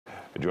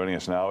Joining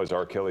us now is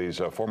R. Kelly's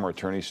former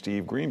attorney,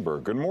 Steve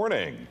Greenberg. Good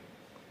morning.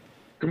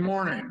 Good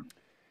morning.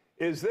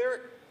 Is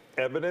there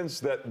evidence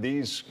that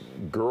these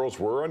girls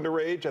were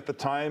underage at the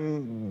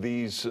time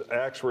these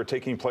acts were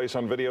taking place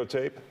on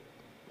videotape?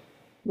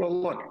 Well,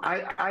 look,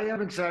 I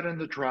haven't sat in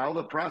the trial.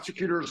 The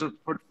prosecutors have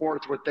put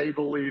forth what they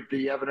believe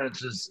the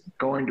evidence is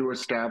going to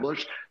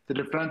establish. The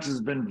defense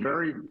has been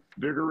very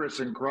vigorous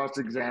in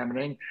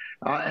cross-examining.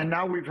 And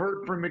now we've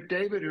heard from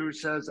McDavid, who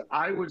says,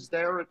 I was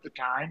there at the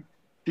time.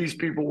 These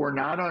people were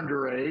not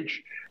underage.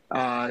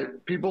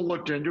 People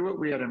looked into it.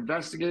 We had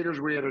investigators,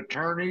 we had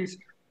attorneys.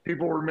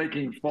 People were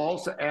making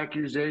false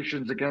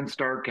accusations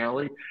against R.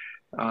 Kelly.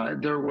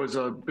 There was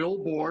a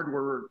billboard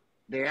where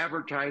they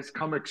advertised,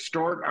 come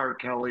extort R.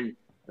 Kelly,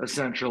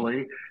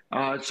 essentially.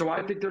 So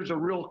I think there's a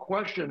real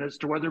question as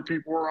to whether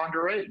people were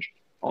underage.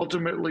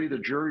 Ultimately, the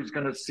jury's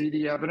going to see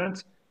the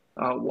evidence,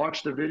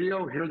 watch the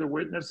video, hear the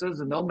witnesses,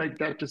 and they'll make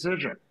that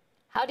decision.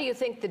 How do you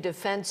think the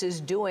defense is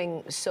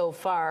doing so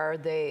far?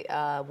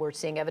 We're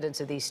seeing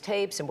evidence of these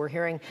tapes, and we're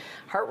hearing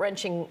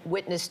heart-wrenching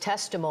witness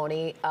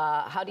testimony.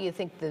 How do you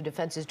think the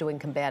defense is doing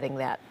combating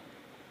that?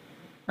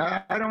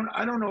 I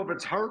don't know if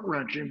it's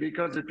heart-wrenching,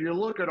 because if you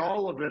look at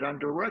all of it on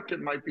direct,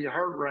 it might be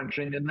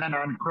heart-wrenching, and then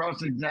on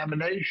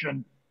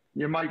cross-examination,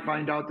 you might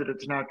find out that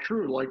it's not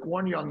true. Like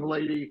one young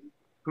lady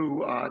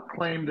who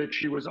claimed that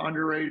she was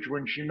underage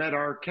when she met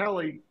R.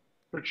 Kelly,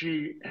 but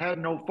she had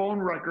no phone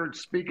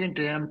records speaking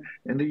to him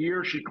in the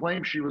year she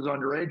claimed she was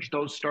underage.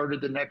 Those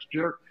started the next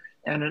year.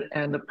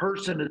 And the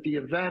person at the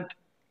event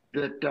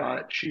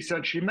that she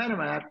said she met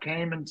him at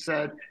came and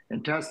said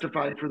and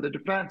testified for the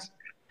defense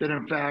that,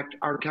 in fact,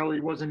 R. Kelly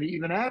wasn't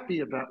even at the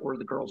event where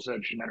the girl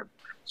said she met him.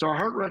 So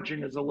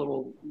heart-wrenching is a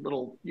little,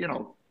 you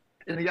know,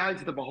 in the eyes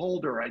of the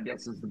beholder, I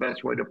guess is the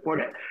best way to put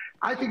it.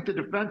 I think the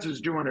defense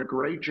is doing a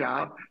great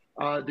job.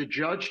 The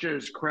judge, to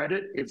his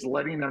credit, is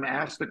letting them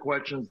ask the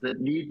questions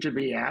that need to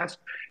be asked,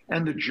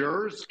 and the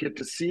jurors get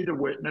to see the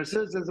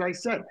witnesses. As I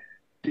said,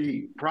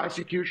 the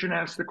prosecution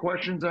asks the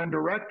questions on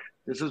direct.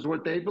 This is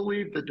what they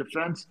believe. The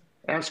defense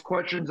asks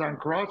questions on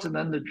cross, and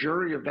then the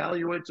jury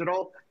evaluates it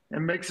all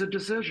and makes a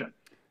decision.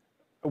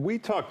 We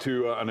talked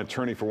to an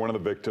attorney for one of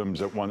the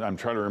victims at one, I'm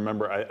trying to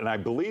remember, and I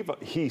believe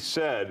he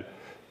said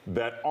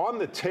that on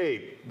the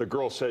tape, the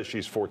girl says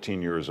she's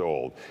 14 years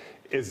old.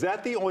 Is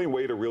that the only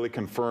way to really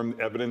confirm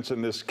evidence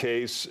in this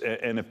case?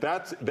 And if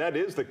that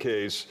is the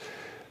case,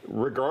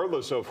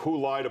 regardless of who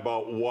lied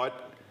about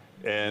what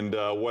and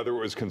whether it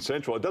was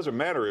consensual, it doesn't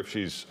matter if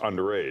she's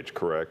underage,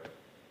 correct?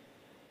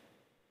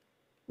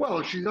 Well,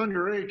 if she's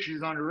underage,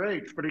 she's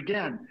underage. But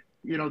again,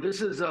 you know,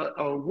 this is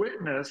a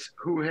witness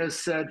who has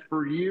said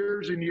for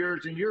years and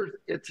years and years,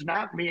 it's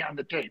not me on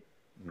the tape.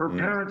 Her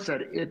parents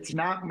said, it's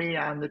not me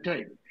on the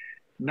tape.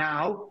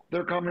 Now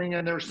they're coming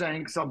and they're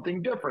saying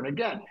something different.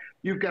 Again,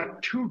 you've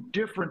got two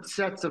different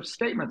sets of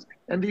statements.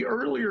 And the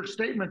earlier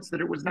statements that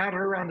it was not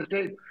her on the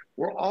tape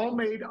were all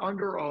made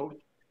under oath.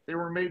 They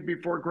were made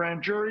before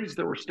grand juries.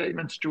 There were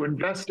statements to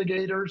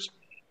investigators.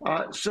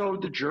 So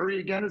the jury,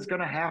 again, is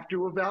going to have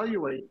to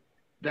evaluate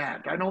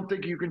that. I don't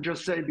think you can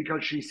just say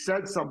because she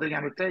said something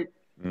on a tape,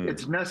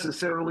 it's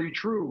necessarily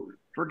true.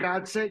 For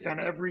God's sake,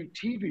 on every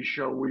TV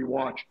show we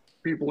watch,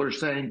 people are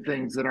saying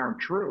things that aren't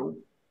true.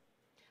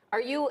 Are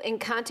you in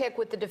contact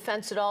with the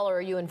defense at all, or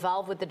are you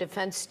involved with the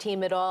defense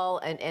team at all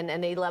at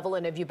any level,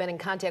 and have you been in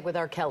contact with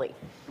R. Kelly?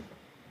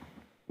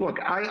 Look,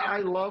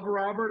 I love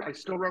Robert. I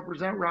still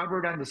represent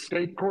Robert on the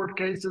state court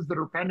cases that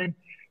are pending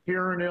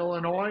here in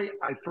Illinois.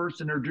 I first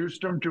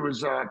introduced him to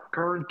his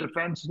current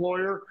defense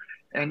lawyer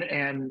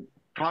and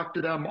talk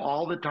to them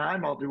all the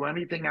time. I'll do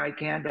anything I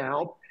can to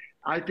help.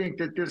 I think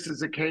that this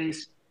is a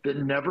case that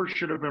never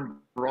should have been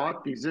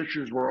brought. These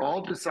issues were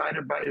all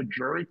decided by a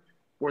jury.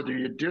 Whether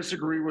you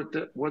disagree with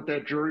what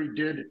that jury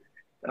did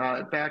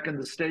back in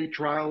the state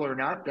trial or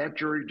not, that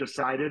jury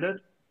decided it.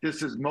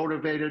 This is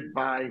motivated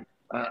by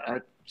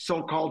a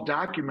so-called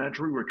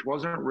documentary, which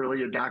wasn't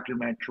really a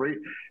documentary,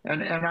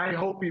 and I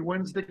hope he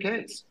wins the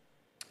case.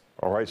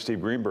 All right,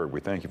 Steve Greenberg,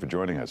 we thank you for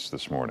joining us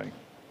this morning.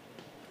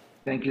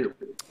 Thank you.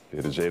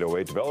 It is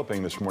 8:08.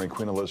 Developing this morning,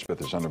 Queen Elizabeth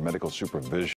is under medical supervision.